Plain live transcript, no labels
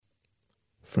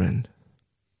Friend,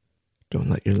 don't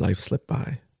let your life slip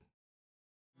by.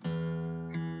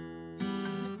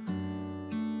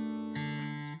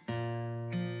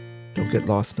 Don't get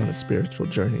lost on a spiritual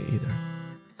journey either.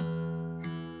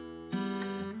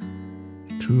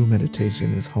 True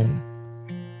meditation is home,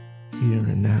 here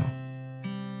and now.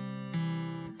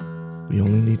 We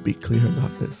only need to be clear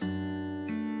about this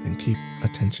and keep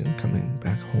attention coming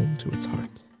back home to its heart.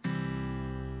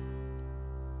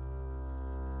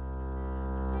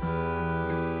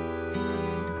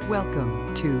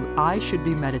 Welcome to I Should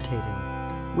Be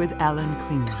Meditating with Alan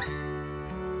Kleinroth.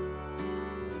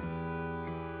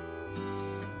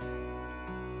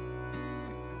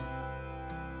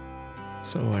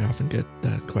 So I often get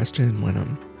that question when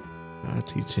I'm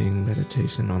teaching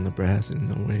meditation on the breath in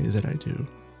the way that I do.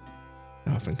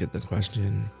 I often get the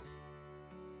question,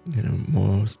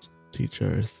 most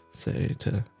teachers say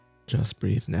to just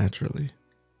breathe naturally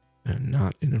and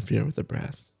not interfere with the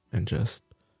breath and just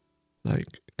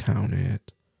count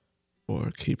it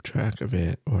or keep track of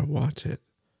it or watch it.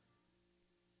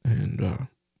 And,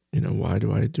 why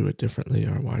do I do it differently,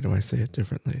 or why do I say it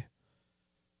differently?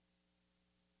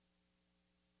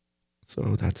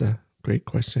 So that's a great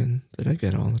question that I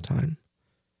get all the time.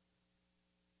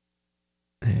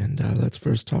 And let's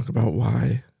first talk about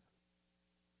why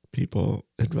people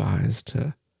advise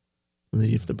to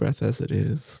leave the breath as it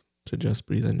is, to just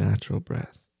breathe a natural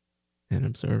breath and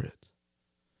observe it.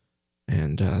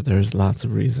 And there's lots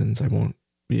of reasons. I won't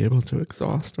be able to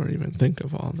exhaust or even think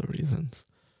of all the reasons.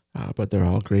 But they're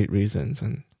all great reasons,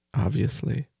 and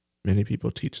obviously many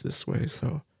people teach this way,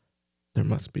 so there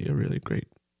must be a really great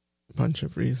bunch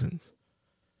of reasons.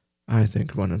 I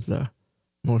think one of the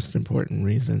most important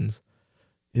reasons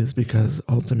is because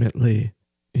ultimately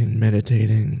in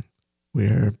meditating,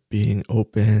 we're being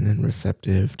open and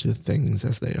receptive to things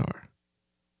as they are.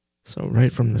 So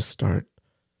right from the start,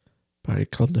 by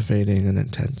cultivating an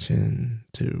attention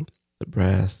to the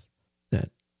breath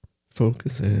that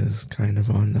focuses kind of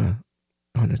on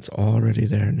its already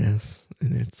there-ness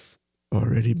and its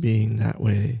already being that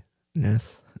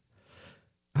way-ness,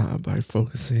 by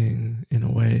focusing in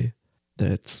a way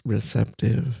that's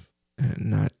receptive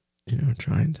and not,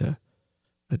 trying to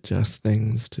adjust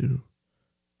things to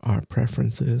our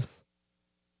preferences,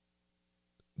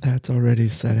 that's already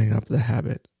setting up the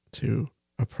habit to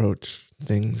approach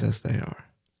things as they are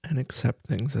and accept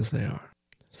things as they are.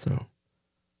 So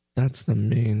that's the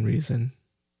main reason.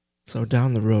 So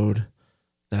down the road,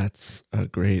 that's a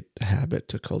great habit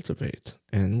to cultivate,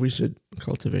 and we should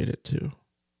cultivate it too.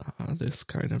 This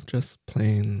kind of just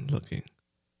plain looking.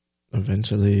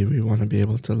 Eventually, we want to be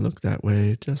able to look that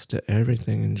way just to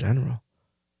everything in general.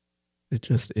 It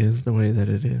just is the way that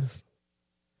it is.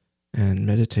 And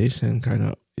meditation kind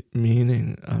of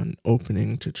meaning an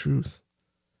opening to truth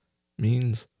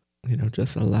means,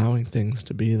 just allowing things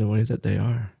to be the way that they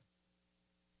are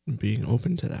and being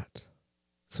open to that.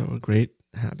 So a great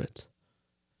habit.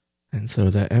 And so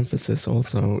the emphasis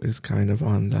also is kind of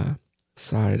on the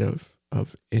side of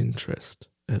interest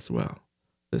as well.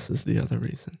 This is the other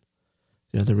reason.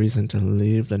 The other reason to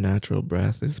leave the natural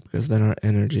breath is because then our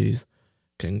energies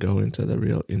can go into the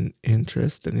real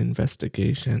interest and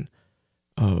investigation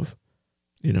of,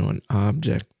 an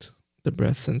object, the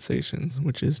breath sensations,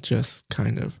 which is just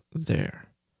kind of there.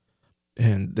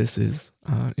 And this is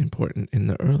important in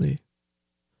the early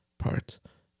part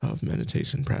of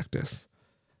meditation practice.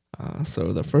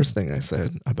 So the first thing I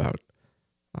said about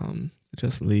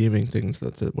just leaving things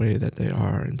the way that they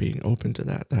are and being open to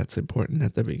that, that's important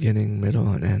at the beginning, middle,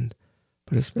 and end.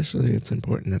 But especially it's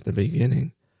important at the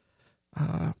beginning.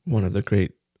 One of the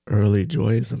great early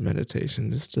joys of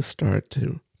meditation is to start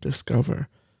to discover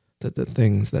that the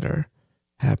things that are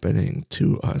happening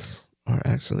to us are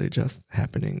actually just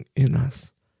happening in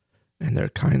us. And they're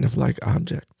kind of like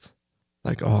objects.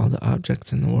 Like all the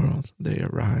objects in the world, they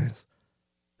arise.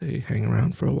 They hang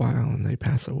around for a while and they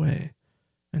pass away.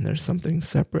 And there's something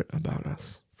separate about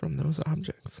us from those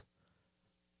objects.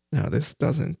 Now, this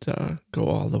doesn't go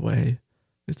all the way.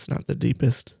 It's not the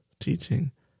deepest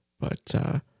teaching, but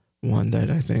one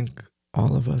that I think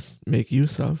all of us make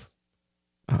use of,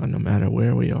 no matter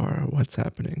where we are or what's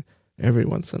happening. Every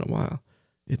once in a while,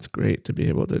 it's great to be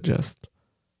able to just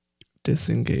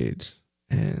disengage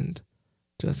and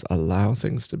just allow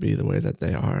things to be the way that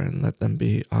they are and let them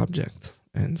be objects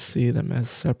and see them as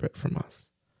separate from us.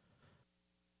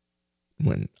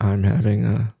 When I'm having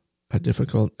a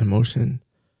difficult emotion,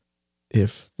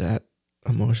 if that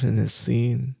emotion is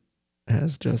seen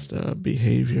as just a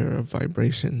behavior of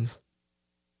vibrations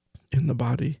in the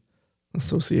body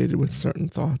associated with certain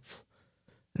thoughts,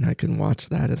 and I can watch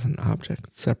that as an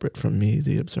object separate from me,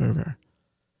 the observer,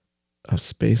 a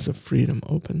space of freedom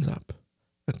opens up,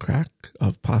 a crack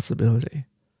of possibility.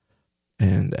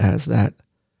 And as that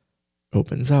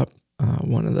opens up,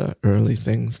 one of the early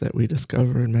things that we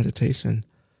discover in meditation,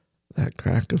 that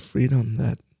crack of freedom,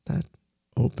 that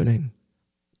opening,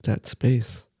 that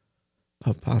space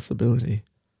of possibility,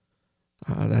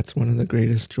 that's one of the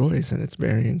greatest joys, and it's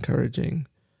very encouraging.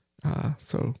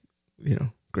 So,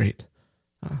 great.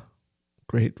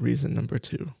 Great reason number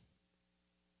 2.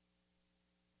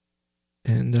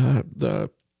 And the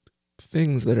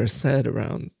things that are said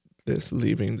around this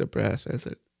leaving the breath as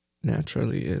it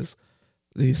naturally is,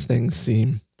 these things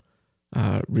seem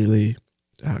really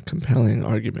compelling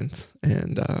arguments.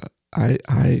 And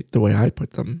I the way I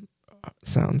put them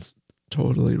sounds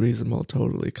totally reasonable,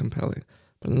 totally compelling.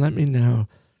 But let me now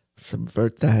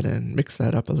subvert that and mix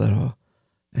that up a little.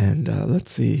 And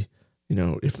let's see,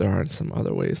 if there aren't some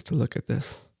other ways to look at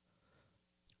this.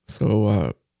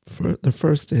 So for the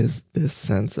first is this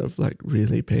sense of like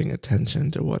really paying attention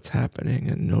to what's happening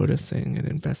and noticing and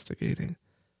investigating.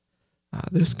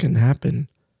 This can happen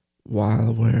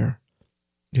while we're,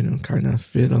 kind of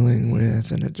fiddling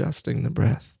with and adjusting the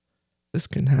breath. This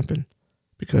can happen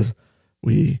because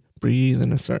we breathe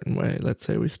in a certain way. Let's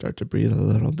say we start to breathe a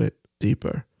little bit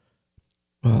deeper.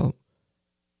 Well,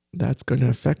 that's going to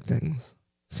affect things.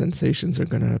 Sensations are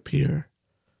going to appear,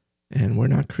 and we're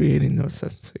not creating those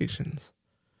sensations.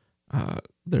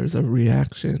 There's a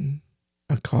reaction,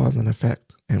 a cause and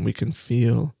effect, and we can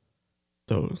feel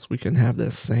those. We can have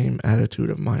this same attitude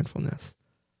of mindfulness.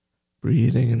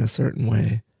 Breathing in a certain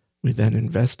way, we then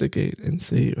investigate and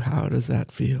see, how does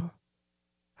that feel?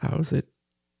 How is it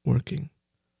working?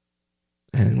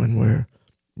 And when we're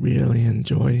really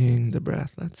enjoying the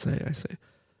breath, let's say I say,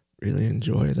 really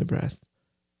enjoy the breath,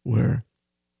 we're,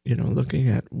 looking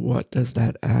at what does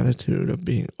that attitude of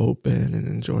being open and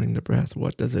enjoying the breath,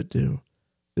 what does it do?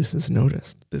 This is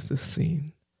noticed. This is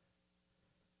seen.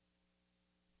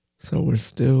 So we're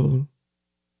still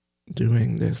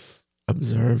doing this,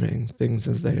 observing things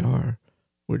as they are.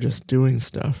 We're just doing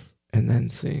stuff and then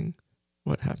seeing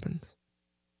what happens.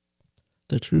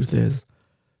 The truth is,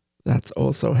 that's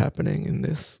also happening in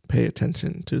this pay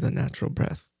attention to the natural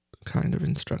breath kind of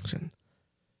instruction.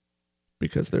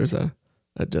 Because there's a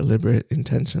deliberate,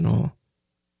 intentional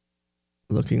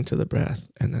looking to the breath,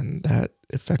 and then that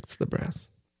affects the breath.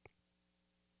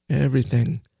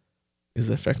 Everything is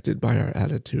affected by our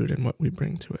attitude and what we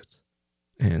bring to it.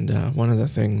 And one of the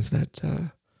things that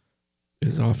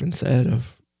is often said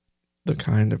of the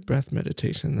kind of breath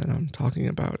meditation that I'm talking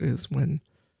about is when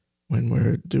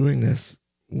we're doing this,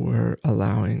 we're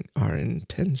allowing our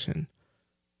intention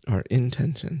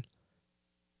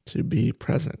to be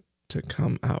present, to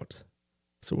come out.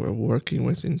 So we're working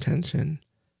with intention,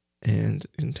 and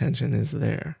intention is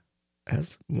there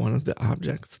as one of the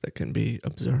objects that can be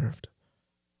observed.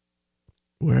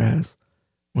 Whereas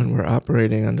when we're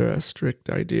operating under a strict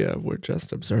idea, we're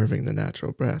just observing the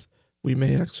natural breath, we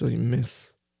may actually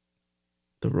miss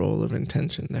the role of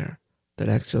intention there. That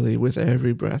actually with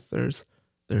every breath there's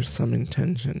some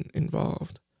intention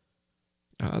involved.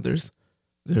 There's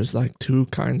like 2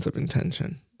 kinds of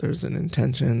intention. There's an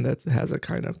intention that has a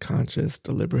kind of conscious,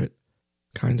 deliberate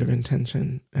kind of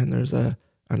intention, and there's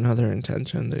another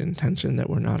intention, the intention that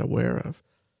we're not aware of,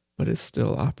 but is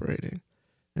still operating.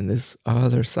 And this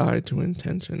other side to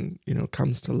intention,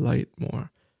 comes to light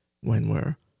more when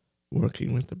we're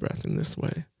working with the breath in this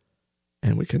way.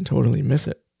 And we can totally miss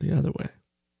it the other way.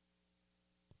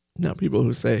 Now, people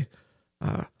who say,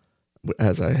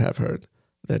 as I have heard,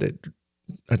 that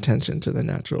attention to the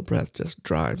natural breath just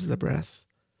drives the breath,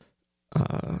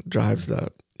 drives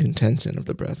the intention of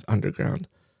the breath underground.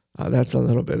 That's a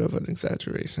little bit of an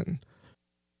exaggeration.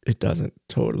 It doesn't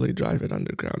totally drive it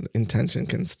underground. Intention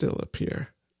can still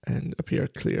appear and appear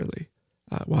clearly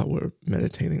while we're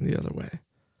meditating the other way.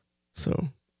 So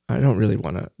I don't really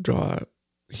want to draw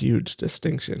a huge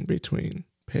distinction between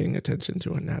paying attention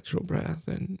to a natural breath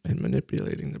and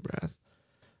manipulating the breath.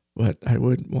 But I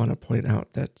would want to point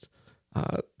out that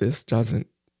this doesn't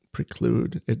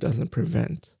preclude, it doesn't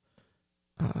prevent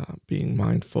being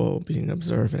mindful, being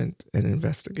observant, and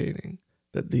investigating,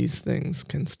 that these things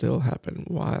can still happen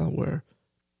while we're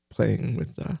playing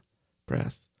with the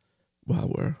breath, while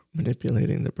we're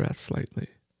manipulating the breath slightly,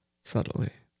 subtly,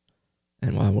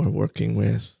 and while we're working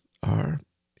with our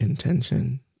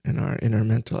intention and our inner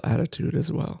mental attitude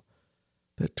as well.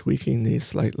 That tweaking these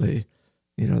slightly,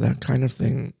 that kind of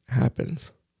thing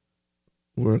happens.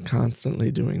 We're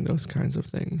constantly doing those kinds of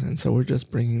things. And so we're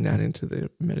just bringing that into the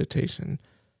meditation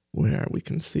where we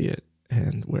can see it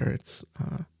and where it's,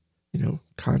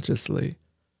 consciously,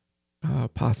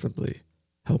 possibly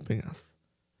helping us.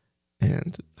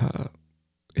 And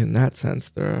in that sense,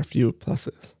 there are a few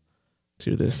pluses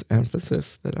to this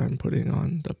emphasis that I'm putting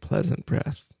on the pleasant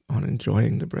breath, on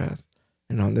enjoying the breath,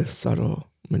 and on this subtle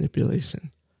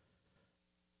manipulation.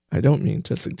 I don't mean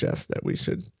to suggest that we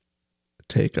should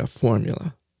take a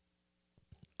formula,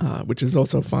 which is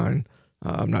also fine.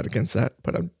 I'm not against that,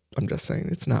 but I'm just saying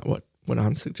it's not what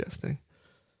I'm suggesting.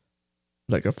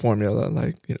 Like a formula,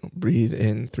 like, breathe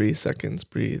in 3 seconds,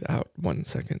 breathe out 1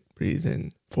 second, breathe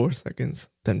in 4 seconds,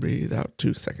 then breathe out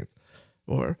 2 seconds,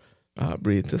 or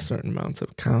breathe to certain amounts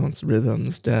of counts,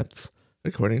 rhythms, depths,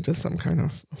 according to some kind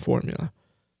of formula,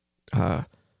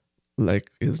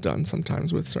 like is done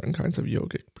sometimes with certain kinds of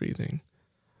yogic breathing.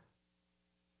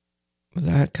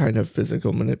 That kind of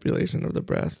physical manipulation of the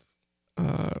breath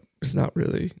is not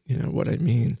really, what I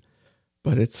mean,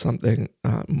 but it's something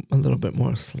a little bit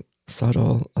more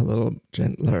subtle, a little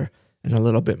gentler, and a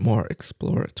little bit more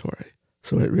exploratory.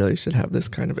 So it really should have this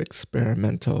kind of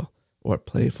experimental or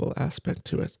playful aspect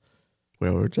to it,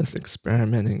 where we're just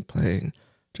experimenting, playing,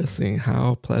 just seeing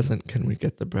how pleasant can we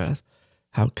get the breath,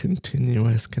 how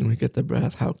continuous can we get the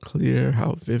breath, how clear,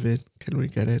 how vivid can we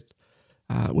get it,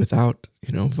 without,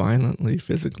 violently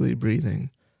physically breathing,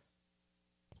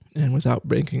 and without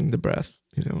breaking the breath,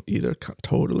 either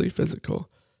totally physical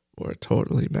or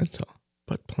totally mental,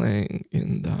 but playing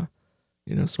in the,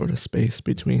 sort of space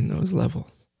between those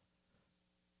levels.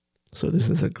 So this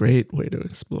is a great way to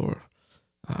explore.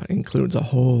 Includes a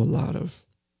whole lot of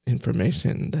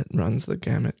information that runs the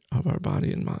gamut of our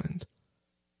body and mind.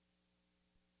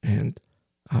 And,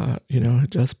 it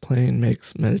just plain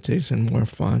makes meditation more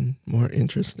fun, more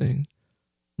interesting,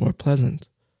 more pleasant.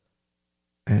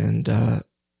 And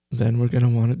then we're going to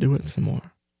want to do it some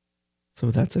more.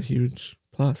 So that's a huge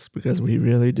plus, because we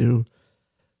really do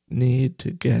need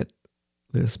to get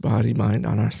this body-mind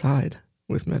on our side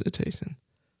with meditation.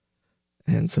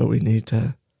 And so we need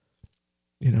to,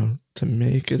 to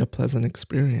make it a pleasant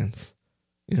experience,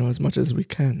 as much as we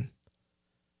can.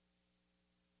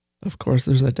 Of course,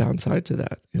 there's a downside to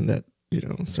that, in that,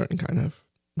 certain kind of,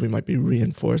 we might be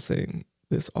reinforcing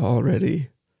this already,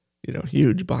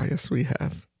 huge bias we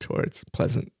have towards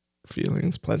pleasant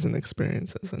feelings, pleasant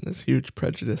experiences, and this huge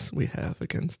prejudice we have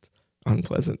against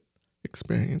unpleasant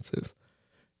experiences.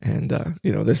 And,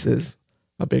 this is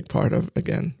a big part of,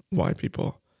 again, why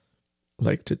people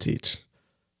like to teach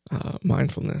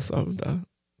mindfulness of the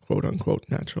quote-unquote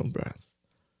natural breath.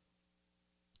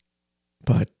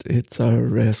 But it's a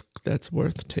risk that's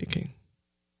worth taking.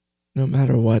 No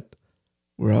matter what,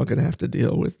 we're all going to have to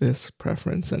deal with this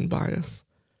preference and bias.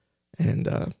 And,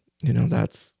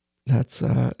 that's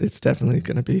it's definitely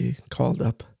going to be called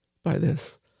up by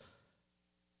this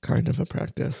kind of a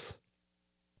practice.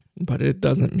 But it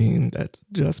doesn't mean that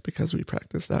just because we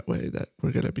practice that way that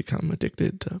we're going to become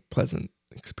addicted to pleasant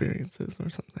experiences or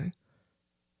something.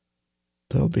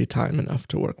 There'll be time enough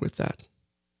to work with that.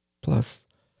 Plus,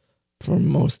 for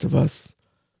most of us,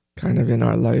 kind of in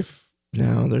our life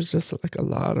now, there's just like a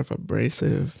lot of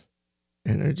abrasive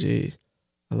energy,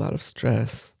 a lot of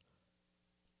stress,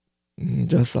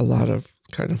 just a lot of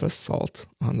kind of assault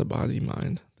on the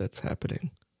body-mind that's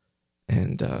happening.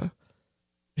 And,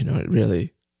 it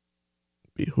really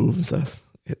behooves us,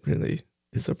 it really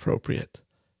is appropriate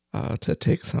to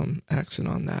take some action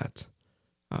on that,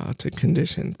 to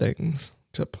condition things,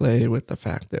 to play with the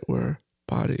fact that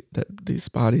that these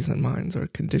bodies and minds are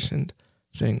conditioned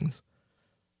things,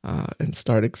 and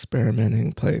start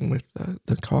experimenting, playing with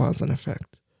the cause and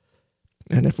effect.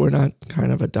 And if we're not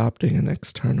kind of adopting an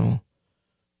external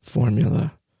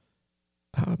formula,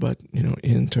 but,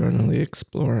 internally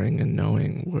exploring and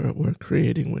knowing we're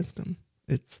creating wisdom,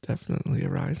 it's definitely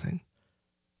arising.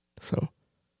 So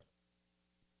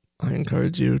I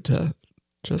encourage you to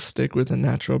just stick with the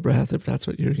natural breath if that's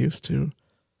what you're used to,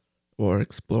 or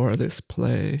explore this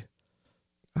play,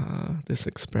 this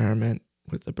experiment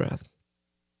with the breath.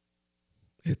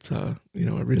 It's a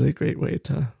really great way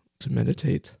to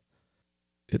meditate.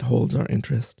 It holds our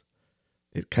interest.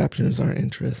 It captures our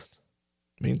interest,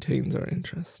 maintains our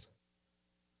interest.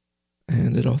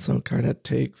 And it also kind of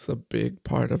takes a big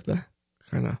part of the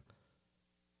kind of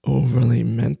overly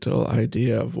mental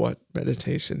idea of what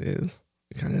meditation is.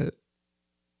 It kind of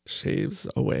shaves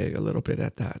away a little bit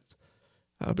at that,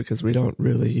 because we don't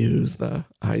really use the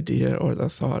idea or the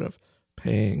thought of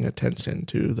paying attention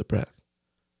to the breath.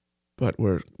 But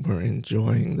we're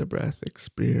enjoying the breath,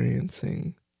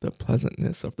 experiencing the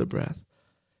pleasantness of the breath.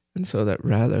 And so that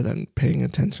rather than paying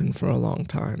attention for a long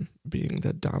time being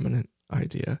the dominant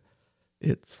idea,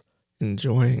 it's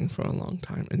enjoying for a long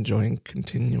time, enjoying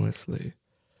continuously,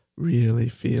 really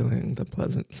feeling the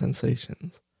pleasant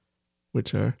sensations,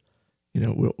 which are,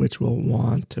 which we'll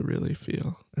want to really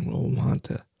feel and we'll want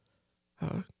to,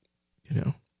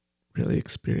 really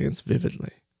experience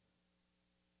vividly.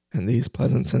 And these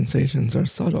pleasant sensations are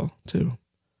subtle too.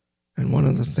 And one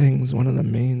of the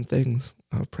main things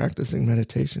of practicing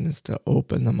meditation is to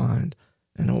open the mind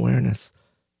and awareness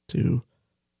to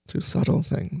subtle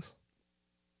things.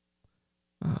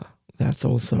 That's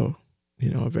also,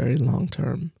 a very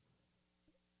long-term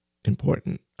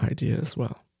important idea as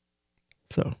well.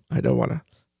 So I don't want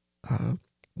to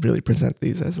really present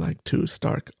these as like two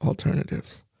stark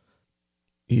alternatives.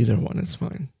 Either one is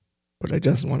fine. But I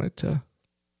just wanted to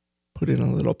put in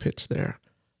a little pitch there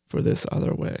for this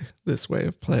other way, this way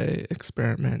of play,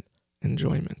 experiment,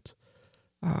 enjoyment.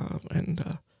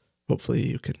 And hopefully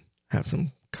you can have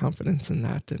some confidence in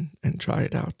that and try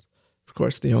it out. Of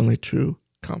course, the only true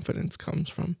confidence comes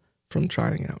from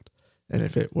trying out. And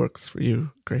if it works for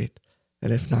you, great.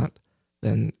 And if not,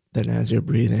 then as you're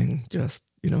breathing, just,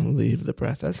 leave the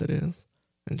breath as it is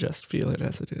and just feel it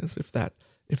as it is. If that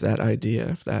idea,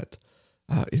 if that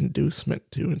inducement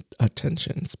to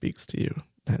attention speaks to you,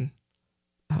 then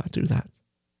do that.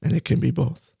 And it can be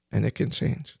both, and it can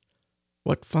change.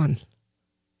 What fun.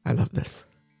 I love this.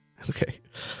 Okay,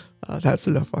 that's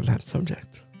enough on that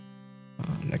subject.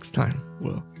 Next time,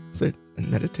 we'll sit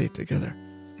and meditate together.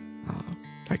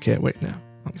 I can't wait now.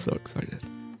 I'm so excited.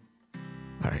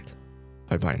 All right,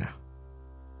 bye-bye now.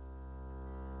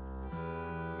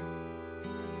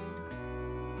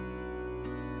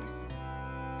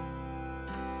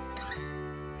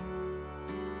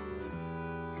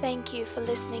 Thank you for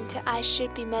listening to I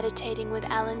Should Be Meditating with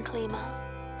Alan Klima.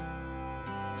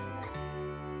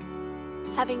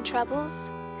 Having troubles,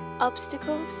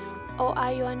 obstacles, or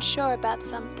are you unsure about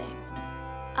something?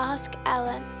 Ask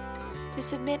Alan. To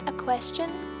submit a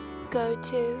question, go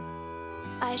to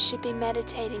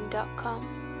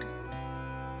ishouldbemeditating.com.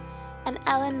 And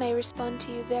Alan may respond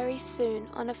to you very soon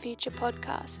on a future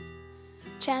podcast.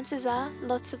 Chances are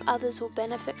lots of others will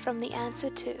benefit from the answer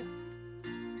too.